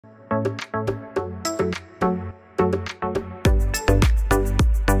Hello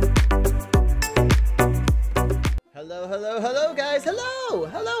guys,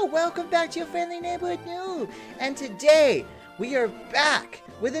 hello, welcome back to your friendly neighborhood Newb. And today, we are back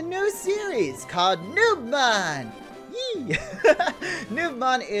with a new series called Newbmon. Yee!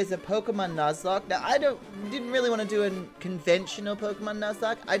 Newbmon is a Pokemon Nuzlocke. Now, I didn't really want to do a conventional Pokemon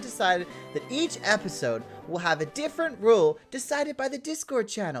Nuzlocke. I decided that each episode will have a different rule decided by the Discord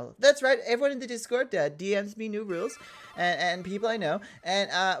channel. That's right, everyone in the Discord DMs me new rules, and people I know,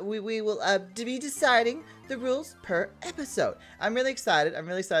 and we will be deciding the rules per episode. I'm really excited.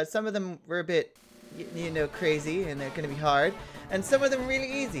 Some of them were a bit, you know, crazy, and they're going to be hard. And some of them are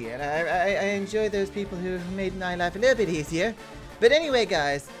really easy, and I enjoy those people who made my life a little bit easier. But anyway,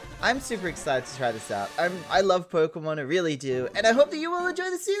 guys, I'm super excited to try this out. I love Pokemon, I really do, and I hope that you will enjoy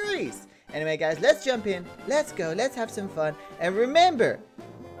the series. Anyway, guys, let's jump in. Let's go. Let's have some fun. And remember,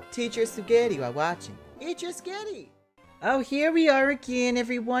 teach your spaghetti while watching. Eat your spaghetti. Oh, here we are again,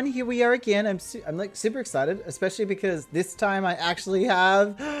 everyone. Here we are again. I'm like super excited, especially because this time I actually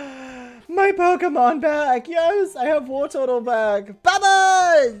have my Pokemon back. Yes, I have Wartortle back.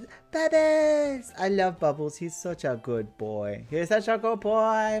 Bubbles! Bubbles! I love Bubbles. He's such a good boy. He's such a good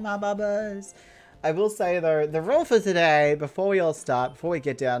boy, my Bubbles. I will say though, the rule for today, before we all start, before we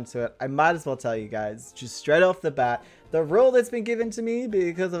get down to it, I might as well tell you guys, just straight off the bat, the rule that's been given to me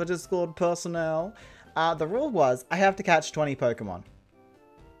because of a Discord personnel. The rule was, I have to catch 20 Pokemon.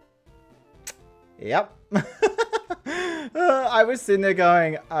 Yep. I was sitting there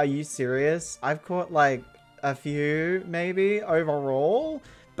going, are you serious? I've caught like a few, maybe, overall.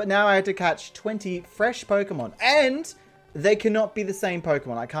 But now I had to catch 20 fresh Pokemon. And they cannot be the same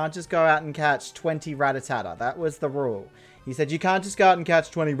Pokemon. I can't just go out and catch 20 Rattata. That was the rule. He said, you can't just go out and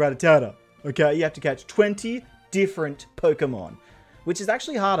catch 20 Rattata. Okay, you have to catch 20 different Pokemon. Which is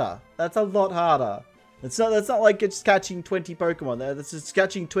actually harder. That's a lot harder. That's not like just catching 20 Pokemon. That's just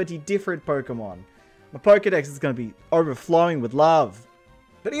catching 20 different Pokemon. My Pokedex is going to be overflowing with love.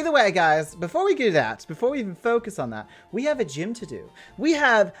 But either way, guys, before we do that, before we even focus on that, we have a gym to do. We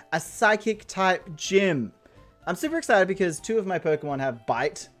have a Psychic type gym. I'm super excited because two of my Pokemon have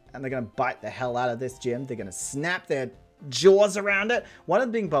Bite, and they're going to bite the hell out of this gym. They're going to snap their jaws around it. One of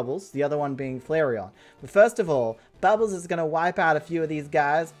them being Bubbles, the other one being Flareon. But first of all, Bubbles is going to wipe out a few of these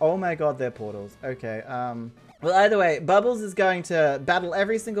guys. Oh my god, they're portals. Okay, well, either way, Bubbles is going to battle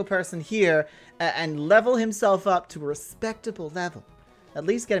every single person here and level himself up to a respectable level. At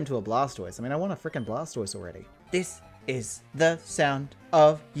least get him to a Blastoise. I mean, I want a freaking Blastoise already. This is the sound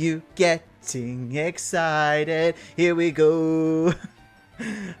of you getting excited. Here we go.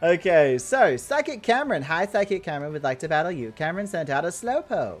 Okay, so Psychic Cameron. Hi, Psychic Cameron. Would like to battle you. Cameron sent out a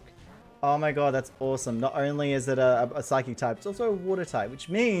Slowpoke. Oh my god, that's awesome. Not only is it a Psychic type, it's also a Water type, which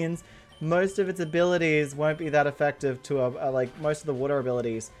means most of its abilities won't be that effective to like, most of the Water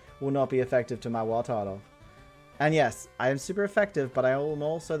abilities will not be effective to my Wartortle. And yes, I am super effective, but I am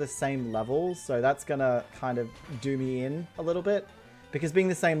also the same level, so that's gonna kind of do me in a little bit. Because being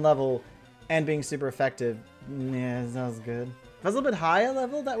the same level and being super effective, yeah, sounds good. If I was a little bit higher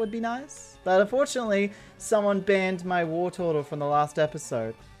level, that would be nice. But unfortunately, someone banned my Wartortle from the last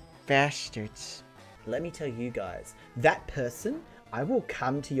episode. Bastards. Let me tell you guys, that person, I will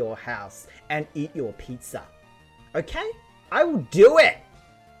come to your house and eat your pizza. Okay? I will do it!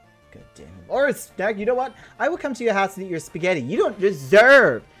 God damn it. Or, Snag, you know what? I will come to your house and eat your spaghetti. You don't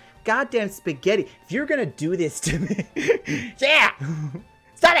deserve goddamn spaghetti. If you're gonna do this to me... Yeah!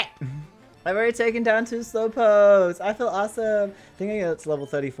 Stop it! I've already taken down 2 Slowpokes. I feel awesome. I think it's level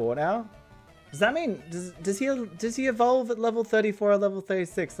 34 now. Does that mean... Does he evolve at level 34 or level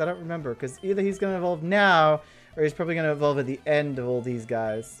 36? I don't remember. Because either he's gonna evolve now, or he's probably gonna evolve at the end of all these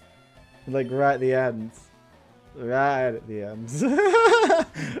guys. Like, right at the end. Right at the end.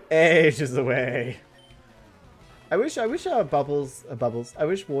 Ages away. I wish Bubbles. I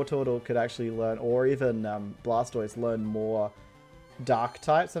wish Wartortle could actually learn, or even Blastoise learn more Dark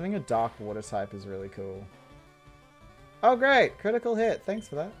types. I think a Dark Water type is really cool. Oh great, critical hit. Thanks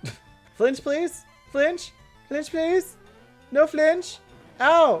for that. Flinch, please. Flinch. Flinch, please. No flinch.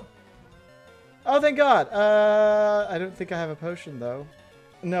 Ow. Oh, thank God. I don't think I have a potion though.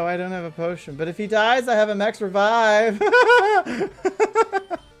 No, I don't have a potion, but if he dies, I have a max revive. I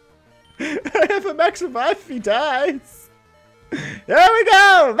have a max revive if he dies. There we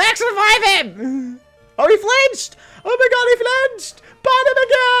go! Max revive him! Oh, he flinched! Oh my god, he flinched! Bite him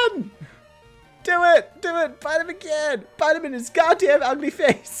again! Do it! Do it! Bite him again! Bite him in his goddamn ugly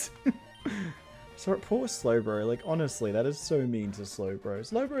face! So poor Slowbro, like honestly, that is so mean to Slowbro.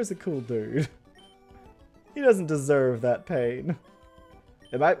 Slowbro is a cool dude. He doesn't deserve that pain.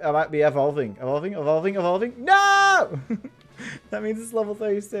 It might be evolving. Evolving. No! That means it's level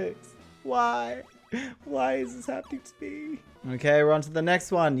 36. Why? Why is this happening to me? Okay, we're on to the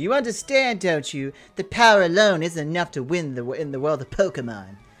next one. You understand, don't you? The power alone isn't enough to win in the world of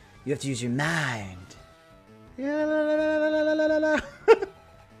Pokemon. You have to use your mind.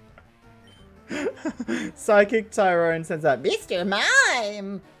 Psychic Tyrone sends out Mr.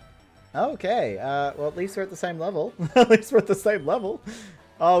 Mime. Okay, well at least we're at the same level. At least we're at the same level.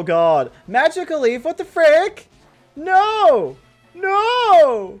 Oh god. Magical Leaf, what the frick? No!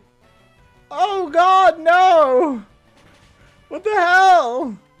 No! Oh god, no! What the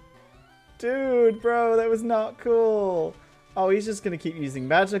hell? Dude, bro, that was not cool. Oh, he's just gonna keep using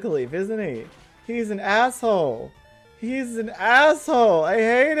Magical Leaf, isn't he? He's an asshole. He's an asshole. I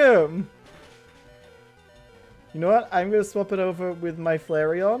hate him. You know what? I'm gonna swap it over with my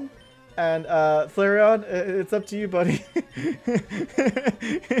Flareon. And, Flareon, it's up to you, buddy.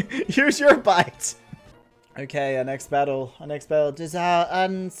 Use your bite. Okay, our next battle. Does our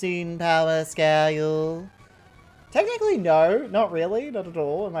unseen power scare you? Technically, no. Not really. Not at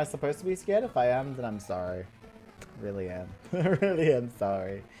all. Am I supposed to be scared? If I am, then I'm sorry. I really am. I really am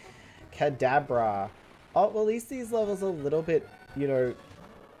sorry. Kadabra. Oh, well, at least these levels are a little bit, you know,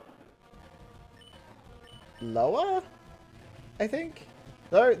 lower? I think?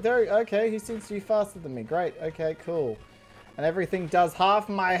 Okay, he seems to be faster than me. Great. Okay, cool. And everything does half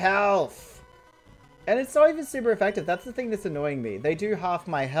my health. And it's not even super effective. That's the thing that's annoying me. They do half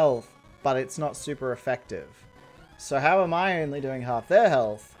my health, but it's not super effective. So how am I only doing half their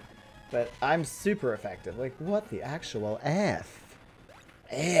health, but I'm super effective? Like, what the actual F?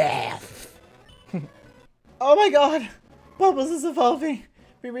 F. Oh my god! Bubbles is evolving!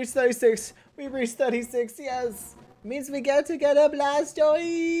 We reached 36! We reached 36, yes! Means we get to get a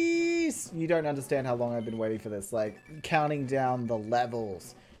Blastoise! You don't understand how long I've been waiting for this. Like, counting down the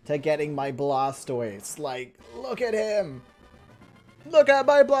levels to getting my Blastoise. Like, look at him! Look at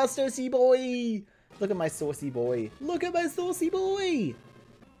my Blastoise boy! Look at my saucy boy. Look at my saucy boy!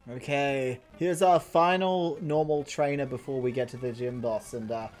 Okay, here's our final normal trainer before we get to the gym boss.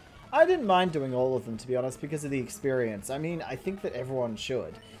 And, I didn't mind doing all of them, to be honest, because of the experience. I mean, I think that everyone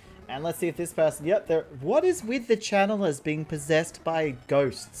should. And let's see if this person... Yep, they're... What is with the channelers being possessed by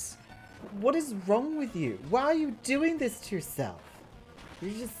ghosts? What is wrong with you? Why are you doing this to yourself?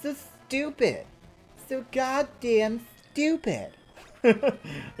 You're just so stupid. So goddamn stupid. But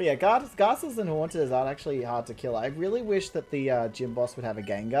yeah, Garces and Haunters aren't actually hard to kill. I really wish that the gym boss would have a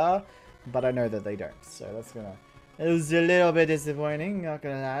Gengar, but I know that they don't. So that's gonna... It was a little bit disappointing, not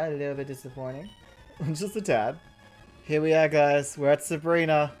gonna lie, a little bit disappointing. Just a tad. Here we are, guys. We're at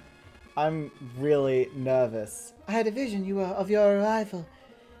Sabrina. I'm really nervous. I had a vision of your arrival.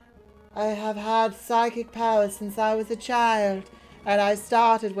 I have had psychic powers since I was a child, and I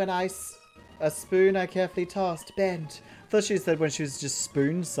started when a spoon I carefully tossed bent. I thought she said when she was just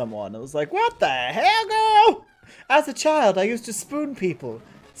spooned someone. I was like, what the hell, girl? As a child, I used to spoon people.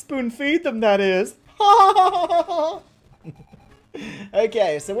 Spoon feed them, that is.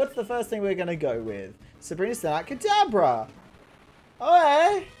 Okay, so what's the first thing we're gonna go with? Sabrina Snark Kadabra.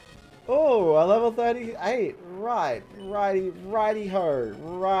 Okay. Oh, a level 38. Right. Righty ho.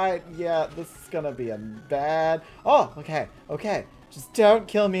 Right. Yeah, this is gonna be a bad... Oh, okay. Okay. Just don't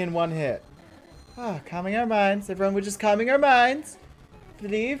kill me in one hit. Ah, calming our minds. Everyone, we're just calming our minds.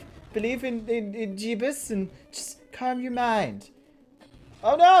 Believe in Jeebus and just calm your mind.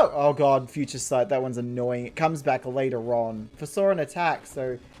 Oh no! Oh god, future sight. That one's annoying. It comes back later on. Foresaw an attack,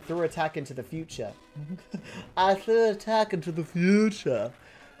 so threw attack into the future. I threw attack into the future.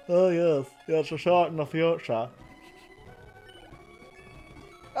 Oh yes, yes, a shot in the future.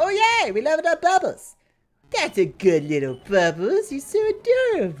 Oh yay! We leveled up Bubbles. That's a good little Bubbles. He's so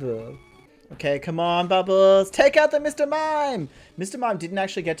adorable. Okay, come on, Bubbles. Take out the Mr. Mime! Mr. Mime didn't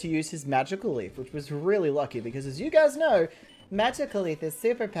actually get to use his Magical Leaf, which was really lucky because, as you guys know, Magical Leaf is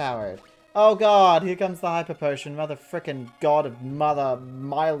super powered. Oh god, here comes the Hyper Potion. Mother frickin' god of mother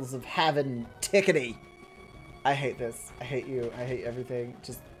miles of heaven tickety. I hate this. I hate you. I hate everything.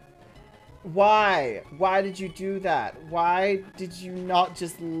 Just... Why? Why did you do that? Why did you not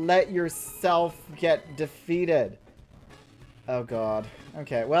just let yourself get defeated? Oh god.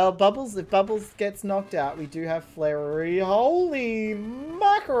 Okay, well, Bubbles, if Bubbles gets knocked out, we do have Flurry. Holy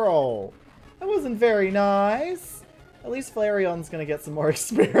mackerel! That wasn't very nice. At least Flareon's gonna get some more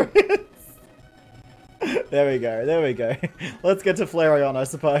experience. There we go, there we go. Let's get to Flareon, I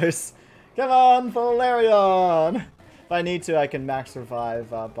suppose. Come on, Flareon! If I need to, I can max revive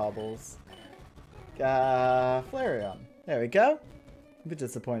Bubbles. Flareon. There we go. A bit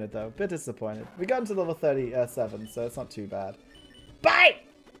disappointed, though. A bit disappointed. We got into level 37, so it's not too bad. Bite!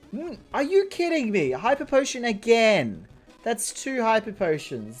 Are you kidding me? Hyper Potion again. That's 2 Hyper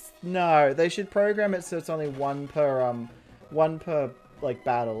Potions. No, they should program it so it's only one per like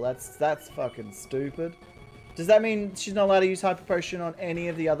battle. That's fucking stupid. Does that mean she's not allowed to use Hyper Potion on any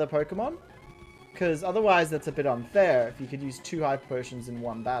of the other Pokemon? Because otherwise that's a bit unfair if you could use 2 Hyper Potions in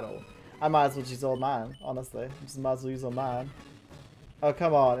one battle. I might as well use all mine, honestly. I just might as well use all mine. Oh,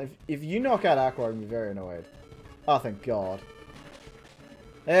 come on. If you knock out Aqua, I'm very annoyed. Oh, thank God.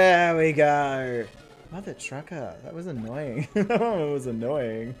 There we go. Mother trucker. That was annoying. That one was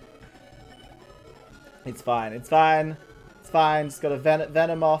annoying. It's fine. It's fine. It's fine. Just got a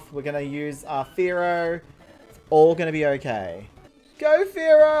Venomoth. We're going to use our Fearow. It's all going to be okay. Go,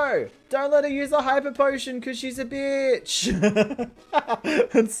 Fearow! Don't let her use a Hyper Potion because she's a bitch.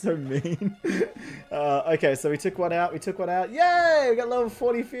 That's so mean. Okay, so we took one out. We took one out. Yay! We got level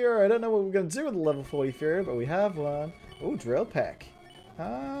 40 Fearow. I don't know what we're going to do with the level 40 Fearow, but we have one. Ooh, Drill Peck.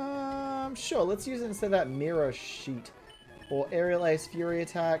 Sure. Let's use it instead of that Mirror Sheet. Or Aerial Ace Fury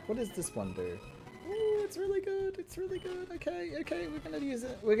Attack. What does this one do? Ooh, it's really good. It's really good. Okay, okay. We're going to use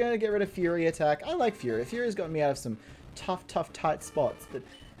it. We're going to get rid of Fury Attack. I like Fury. Fury's gotten me out of some tough, tight spots. But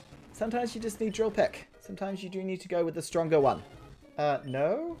sometimes you just need Drill Peck. Sometimes you do need to go with the stronger one.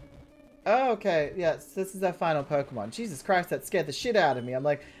 No? Oh, okay. Yes, this is our final Pokemon. Jesus Christ, that scared the shit out of me. I'm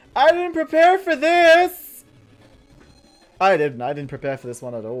like, I didn't prepare for this! I didn't prepare for this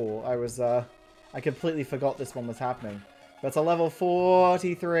one at all. I completely forgot this one was happening. That's a level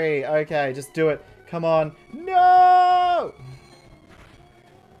 43. Okay, just do it. Come on. No!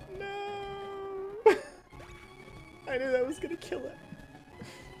 No! I knew that was going to kill it.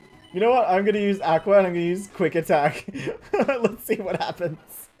 You know what? I'm going to use Aqua and I'm going to use Quick Attack. Let's see what happens.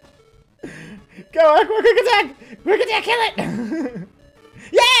 Go, Aqua! Quick Attack! Quick Attack, kill it!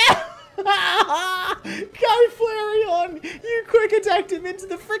 Yeah! Go, Flareon! You Quick Attacked him into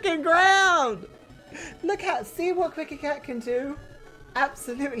the freaking ground! Look at, see what Quick Attack can do?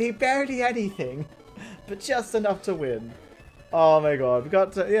 Absolutely barely anything, but just enough to win. Oh my God, we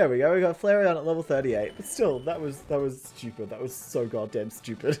got, there we go, we got Flareon at level 38, but still, that was stupid. That was so goddamn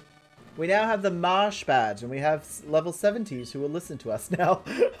stupid. We now have the Marsh Badge, and we have level 70s who will listen to us now.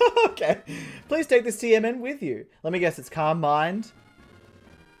 Okay, please take this TMN with you. Let me guess, it's Calm Mind.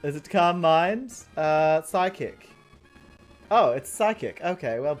 Is it Calm Mind? Psychic. Oh, it's Psychic.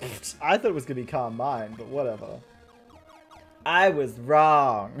 Okay, well, I thought it was going to be Calm Mind, but whatever. I was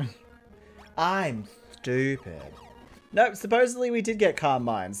wrong. I'm stupid. Nope, supposedly we did get Calm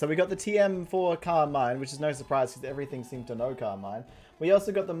Mind. So we got the TM for Calm Mind, which is no surprise because everything seemed to know Calm Mind. We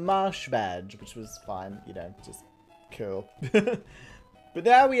also got the Marsh Badge, which was fine, you know, just cool. But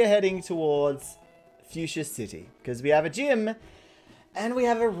now we are heading towards Fuchsia City because we have a gym and we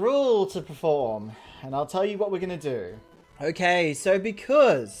have a rule to perform. And I'll tell you what we're going to do. Okay, so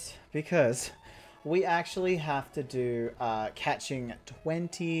because we actually have to do catching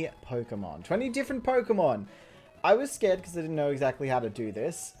 20 Pokemon. 20 different Pokemon. I was scared because I didn't know exactly how to do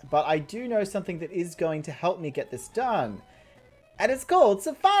this, but I do know something that is going to help me get this done. And it's called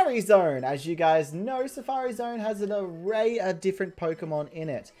Safari Zone. As you guys know, Safari Zone has an array of different Pokemon in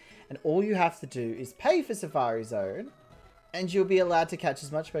it. And all you have to do is pay for Safari Zone, and you'll be allowed to catch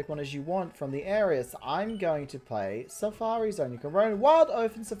as much Pokemon as you want from the area. So I'm going to play Safari Zone. You can roam Wild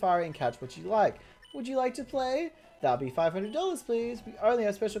Open Safari and catch what you like. Would you like to play? That'll be $500, please. We only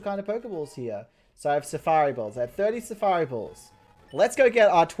have special kind of Pokeballs here. So I have Safari Balls. I have 30 Safari Balls. Let's go get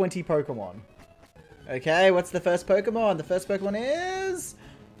our 20 Pokemon. Okay, what's the first Pokemon? The first Pokemon is...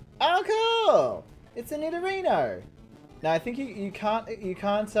 Oh, cool! It's a Nidorino. Now, I think you can't,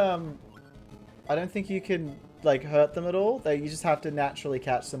 I don't think you can, like, hurt them at all. You just have to naturally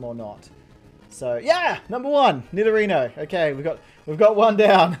catch them or not. So, yeah! Number 1, Nidorino. Okay, we've got one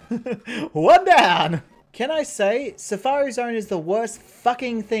down. One down! Can I say, Safari Zone is the worst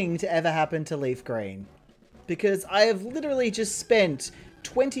fucking thing to ever happen to Leaf Green. Because I have literally just spent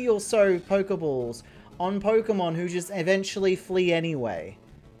 20 or so Pokeballs on Pokemon who just eventually flee anyway.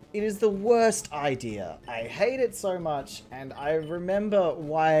 It is the worst idea. I hate it so much, and I remember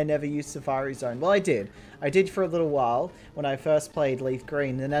why I never used Safari Zone. Well, I did. I did for a little while when I first played Leaf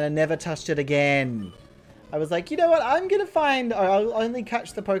Green, and then I never touched it again. I was like, you know what, I'm going to find... I'll only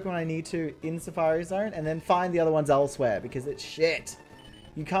catch the Pokemon I need to in Safari Zone, and then find the other ones elsewhere, because it's shit.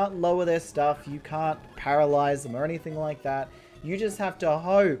 You can't lower their stuff, you can't paralyze them or anything like that. You just have to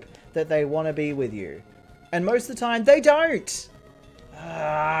hope that they want to be with you. And most of the time, they don't!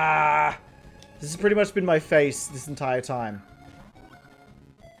 Ah, this has pretty much been my face this entire time.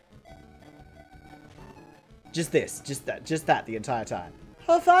 Just that the entire time.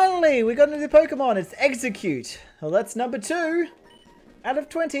 Oh, finally, we got a new Pokemon. It's Execute. Well, that's number 2. Out of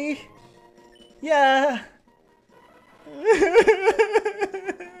 20. Yeah.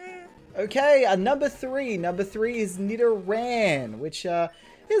 Okay, number 3. Number 3 is Nidoran, which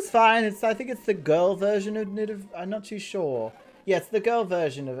is fine. I think it's the girl version of Nidoran. I'm not too sure. Yeah, it's the girl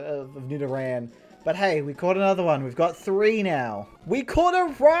version of Nidoran. But hey, we caught another one. We've got 3 now. We caught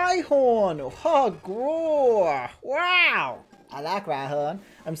a Rhyhorn. Oh, Groar. Wow. I like Rhyhorn.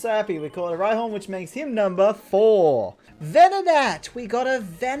 I'm so happy we caught a Rhyhorn, which makes him number 4. Venonat. We got a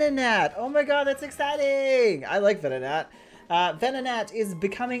Venonat. Oh my god, that's exciting. I like Venonat. Venonat is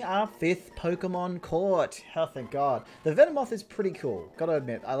becoming our 5th Pokemon caught. Oh, thank god. The Venomoth is pretty cool. Gotta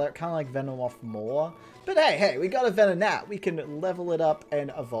admit, I kind of like Venomoth more. But hey, we got a Venonat. We can level it up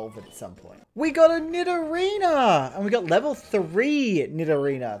and evolve it at some point. We got a Nidorina! And we got level 3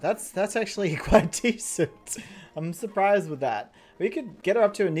 Nidorina. That's actually quite decent. I'm surprised with that. We could get her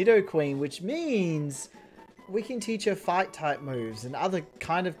up to a Nidoqueen, which means we can teach her fight type moves and other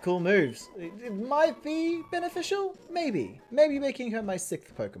kind of cool moves. It might be beneficial. Maybe making her my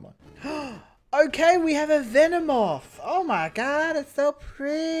 6th Pokemon. Okay, we have a Venomoth. Oh my god, it's so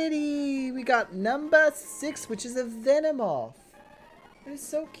pretty. We got number 6, which is a Venomoth. It is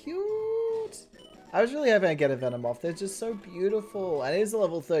so cute. I was really hoping I'd get a Venomoth. They're just so beautiful. And it is a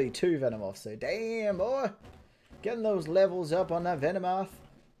level 32 Venomoth, so damn, boy. Getting those levels up on that Venomoth.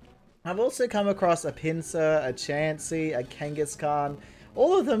 I've also come across a Pinsir, a Chansey, a Kangaskhan.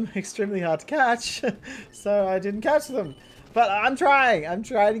 All of them extremely hard to catch, so I didn't catch them. But I'm trying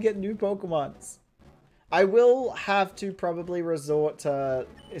to get new Pokemons. I will have to probably resort to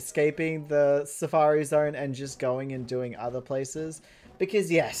escaping the Safari Zone and just going and doing other places.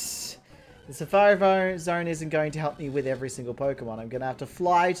 Because yes, the Safari Zone isn't going to help me with every single Pokemon. I'm going to have to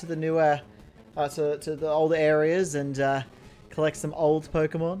fly to the newer, to the older areas and collect some old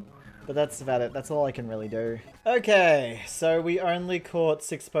Pokemon. But that's about it. That's all I can really do. Okay, so we only caught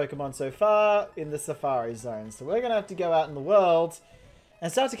 6 Pokemon so far in the Safari Zone. So we're going to have to go out in the world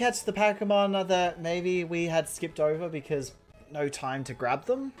and start to catch the Pokemon that maybe we had skipped over because no time to grab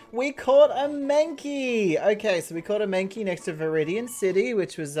them. We caught a Mankey! Okay, so we caught a Mankey next to Viridian City,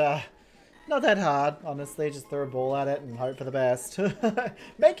 which was not that hard, honestly. Just throw a ball at it and hope for the best.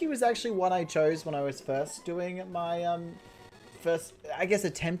 Mankey was actually one I chose when I was first doing my first, I guess,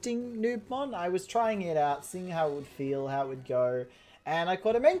 attempting Newbmon. I was trying it out, seeing how it would feel, how it would go, and I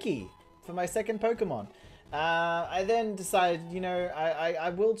caught a Mankey for my 2nd Pokemon. I then decided, you know, I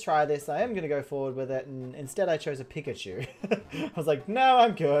will try this. I am going to go forward with it, and instead I chose a Pikachu. I was like, no,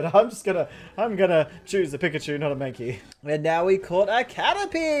 I'm good. I'm gonna choose a Pikachu, not a Mankey. And now we caught a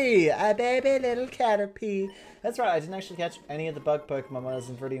Caterpie! A baby little Caterpie. That's right, I didn't actually catch any of the bug Pokemon when I was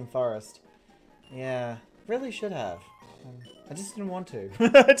in Viridian Forest. Yeah, really should have. I just didn't want to.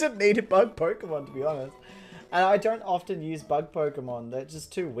 I didn't need a bug Pokemon, to be honest. And I don't often use bug Pokemon. They're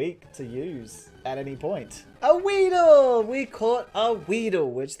just too weak to use at any point. A Weedle! We caught a Weedle,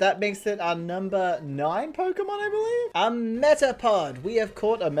 which that makes it our number 9 Pokemon, I believe. A Metapod. We have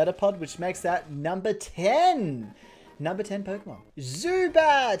caught a Metapod, which makes that number 10. Number 10 Pokemon.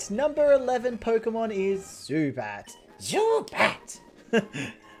 Zubat! Number 11 Pokemon is Zubat. Zubat!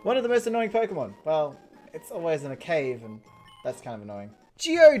 One of the most annoying Pokemon. Well, it's always in a cave, and that's kind of annoying.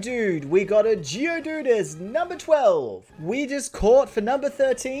 Geodude! We got a Geodude as number 12. We just caught for number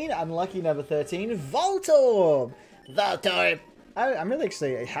 13, unlucky number 13, Voltorb! Voltorb! I'm really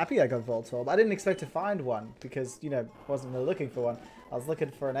actually happy I got Voltorb. I didn't expect to find one, because, you know, wasn't really looking for one. I was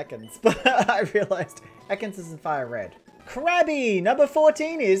looking for an Ekans, but I realized Ekans is in Fire Red. Krabby! Number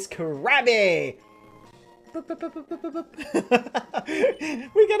 14 is Krabby! We got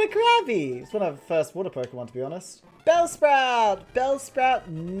a Krabby! It's one of the first water Pokemon, to be honest. Bellsprout! Bellsprout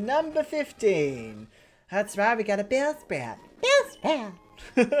number 15. That's right, we got a Bellsprout. Bellsprout!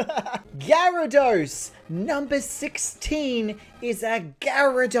 Gyarados! Number 16 is a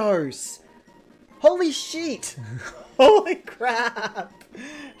Gyarados! Holy shit! Holy crap!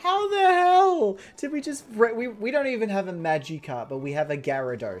 How the hell did we just... We don't even have a Magikarp, but we have a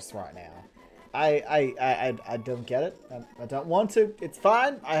Gyarados right now. I don't get it. I don't want to. It's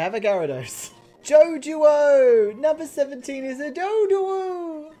fine. I have a Gyarados. Joduo! Number 17 is a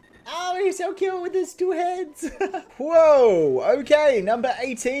Doduo! Oh, he's so cute with his 2 heads. Whoa! Okay, number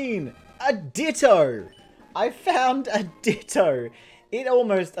 18. A Ditto! I found a Ditto. It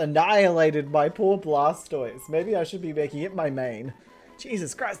almost annihilated my poor Blastoise. Maybe I should be making it my main.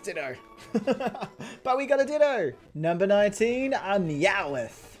 Jesus Christ, Ditto. But we got a Ditto. Number 19, a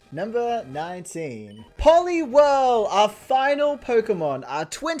Meowth. Number 19. Poliwhirl, our final Pokemon. Our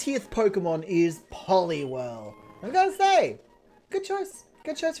 20th Pokemon is Poliwhirl. I'm gonna say, good choice.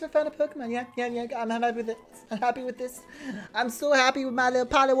 Good choice for finding a Pokemon. Yeah. I'm happy with it. I'm happy with this. I'm so happy with my little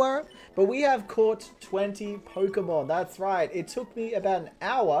Poliwhirl. But we have caught 20 Pokemon. That's right. It took me about an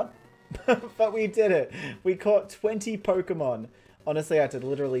hour, but we did it. We caught 20 Pokemon. Honestly, I had to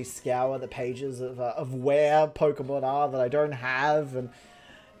literally scour the pages of where Pokemon are that I don't have, and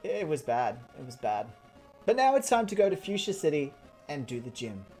it was bad. It was bad. But now it's time to go to Fuchsia City and do the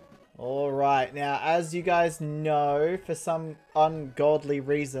gym. Alright, now as you guys know, for some ungodly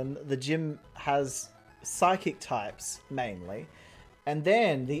reason, the gym has psychic types, mainly. And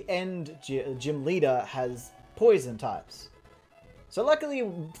then the end gym leader has poison types. So luckily,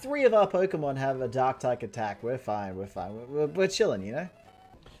 3 of our Pokemon have a dark type attack. We're fine, we're fine. We're chilling, you know?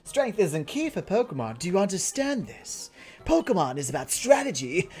 Strength isn't key for Pokemon. Do you understand this? Pokemon is about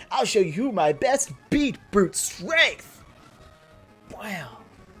strategy. I'll show you my best beat brute strength. Wow.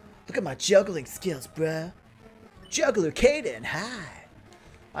 Look at my juggling skills, bruh. Juggler Caden, hi.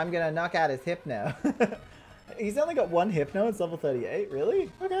 I'm gonna knock out his Hypno. He's only got 1 Hypno, it's level 38,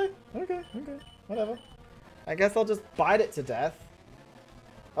 really? Okay, whatever. I guess I'll just bite it to death.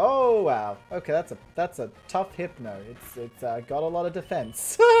 Oh wow, okay, that's a tough Hypno. It's got a lot of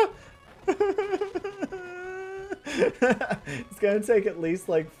defense. It's gonna take at least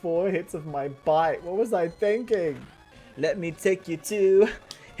like 4 hits of my bite. What was I thinking? Let me take you to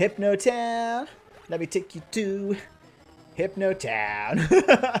Hypno Town. Let me take you to Hypno Town.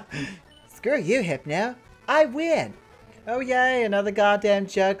 Screw you, Hypno. I win. Oh yay, another goddamn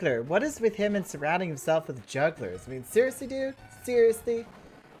juggler. What is with him and surrounding himself with jugglers? I mean, seriously, dude? Seriously?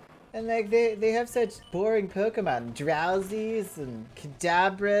 And like, they have such boring Pokemon. Drowsies and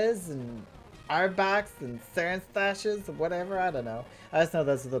Kadabras and Arboks and Sandsplashes or whatever. I don't know. I just know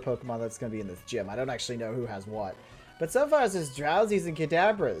those are the Pokemon that's going to be in this gym. I don't actually know who has what. But so far it's just Drowsies and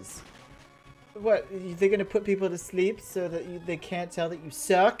Kadabras. What, they're going to put people to sleep so that they can't tell that you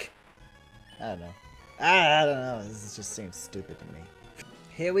suck? I don't know. I don't know. This just seems stupid to me.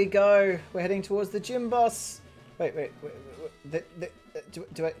 Here we go. We're heading towards the gym boss. Wait.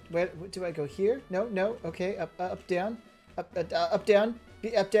 Do I go here? No. Okay. Up, down. Up, down.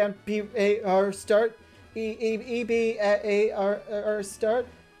 Up, down. B, A, R, start. E, B, A, R, start.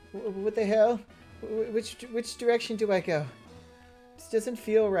 What the hell? Which direction do I go? This doesn't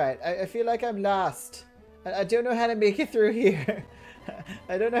feel right. I feel like I'm lost. I don't know how to make it through here.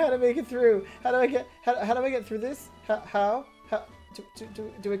 I don't know how to make it through. How do I get through this? How?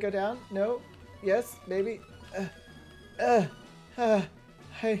 Do I go down? No? Yes? Maybe? I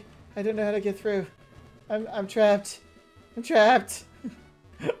don't know how to get through. I'm trapped. I'm trapped.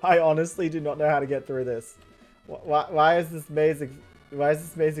 I honestly do not know how to get through this. Why is this maze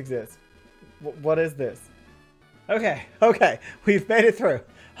exist? What is this? Okay, we've made it through.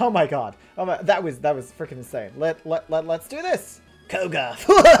 Oh my god. That was freaking insane. Let's do this. Koga.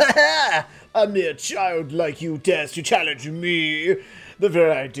 A mere child like you dares to challenge me. The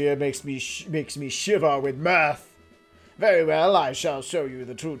very idea makes me shiver with mirth. Very well, I shall show you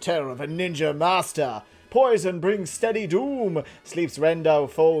the true terror of a ninja master. Poison brings steady doom. Sleeps render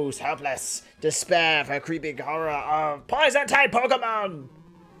foes helpless. Despair for creeping horror of poison-type Pokemon.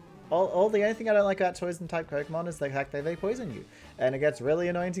 The only thing I don't like about poison-type Pokemon is the fact that they poison you. And it gets really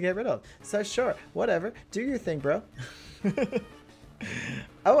annoying to get rid of. So sure, whatever. Do your thing, bro.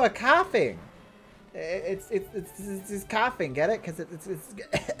 Oh, a coughing. It's coughing, get it? Because it's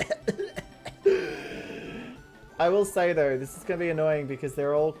I will say though, this is going to be annoying because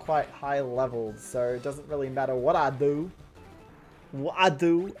they're all quite high leveled, so it doesn't really matter what I do.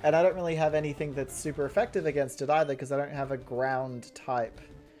 And I don't really have anything that's super effective against it either because I don't have a ground type.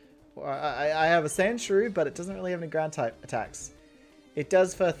 I have a Sandshrew, but it doesn't really have any ground type attacks. It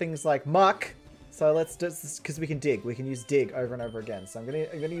does for things like Muck, so let's just, because we can dig. We can use dig over and over again. So I'm gonna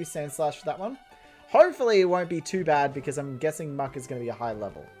use Sand Slash for that one. Hopefully it won't be too bad because I'm guessing Muck is gonna be a higher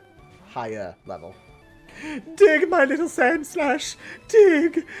level. Dig, my little Sand Slash!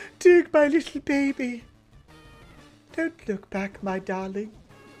 Dig! Dig, my little baby! Don't look back, my darling.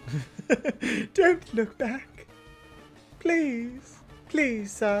 Don't look back. Please.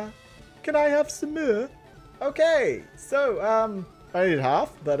 Please, sir. Can I have some more? Okay, so, I need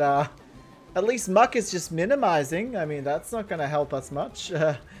half, but, at least Muck is just minimizing. I mean, that's not gonna help us much.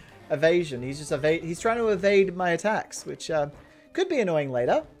 Evasion. He's trying to evade my attacks, which, could be annoying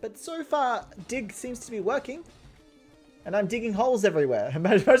later, but so far, dig seems to be working. And I'm digging holes everywhere.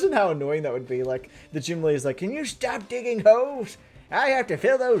 Imagine how annoying that would be. Like, the gym leader's like, can you stop digging holes? I have to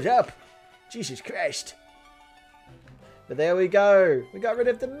fill those up. Jesus Christ. But there we go. We got rid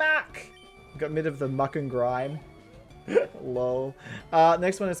of the muck. We got rid of the muck and grime. Lol.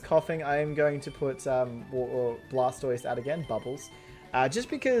 Next one is coughing. I am going to put Blastoise out again. Bubbles. Just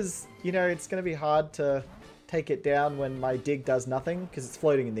because, you know, it's going to be hard to take it down when my dig does nothing because it's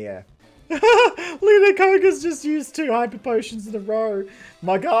floating in the air. Lena Koga's just used 2 hyper potions in a row.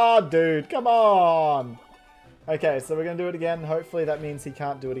 My god, dude, come on. Okay, so we're going to do it again. Hopefully that means he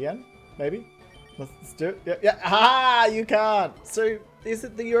can't do it again. Maybe. Let's do it. Yeah. Ah, you can't. So is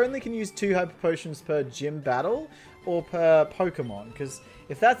it that you only can use 2 hyper potions per gym battle or per Pokemon? Because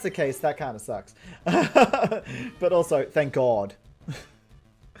if that's the case, that kind of sucks. But also, thank God.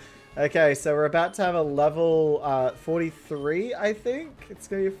 Okay, so we're about to have a level 43, I think. It's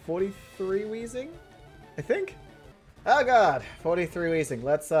going to be 43 Wheezing, I think. Oh god, 43 Wheezing.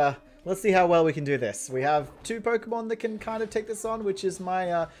 Let's see how well we can do this. We have 2 Pokemon that can kind of take this on, which is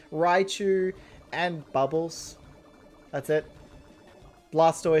my Raichu and Bubbles. That's it.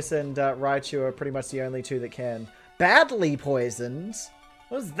 Blastoise and Raichu are pretty much the only 2 that can. Badly poisoned?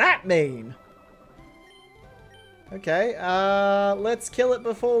 What does that mean? Okay, let's kill it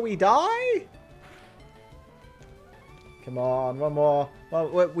before we die. Come on, one more.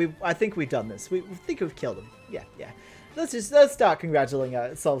 Well, I think we've done this. We think we've killed him. Yeah. Let's start congratulating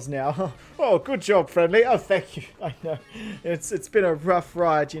ourselves now. Oh, good job, friendly. Oh, thank you. I know it's been a rough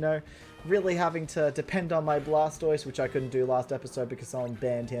ride, you know. Really having to depend on my Blastoise, which I couldn't do last episode because someone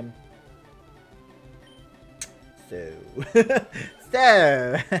banned him. So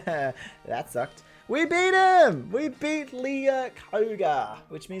that sucked. We beat him! We beat Leah Koga,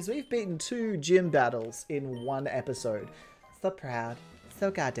 which means we've beaten 2 gym battles in 1 episode. So proud. So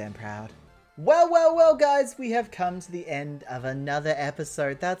goddamn proud. Well, guys, we have come to the end of another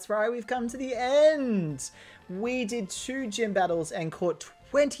episode. That's right, we've come to the end. We did 2 gym battles and caught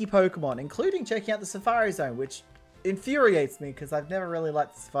 20 Pokemon, including checking out the Safari Zone, which infuriates me because I've never really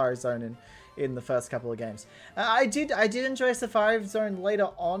liked the Safari Zone in the first couple of games. I did enjoy Safari Zone later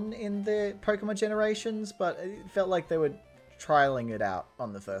on in the Pokemon generations, but it felt like they were trialing it out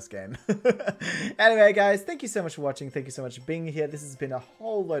on the first game. Anyway, guys, thank you so much for watching. Thank you so much for being here. This has been a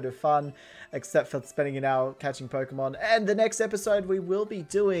whole load of fun, except for spending an hour catching Pokemon. And the next episode, we will be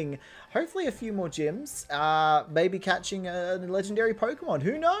doing, hopefully, a few more gyms. Maybe catching a legendary Pokemon.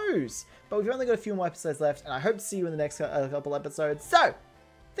 Who knows? But we've only got a few more episodes left, and I hope to see you in the next couple episodes. So,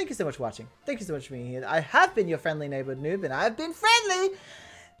 thank you so much for watching. Thank you so much for being here. I have been your friendly neighborhood noob, and I've been friendly.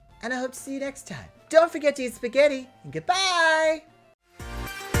 And I hope to see you next time. Don't forget to eat spaghetti, and goodbye!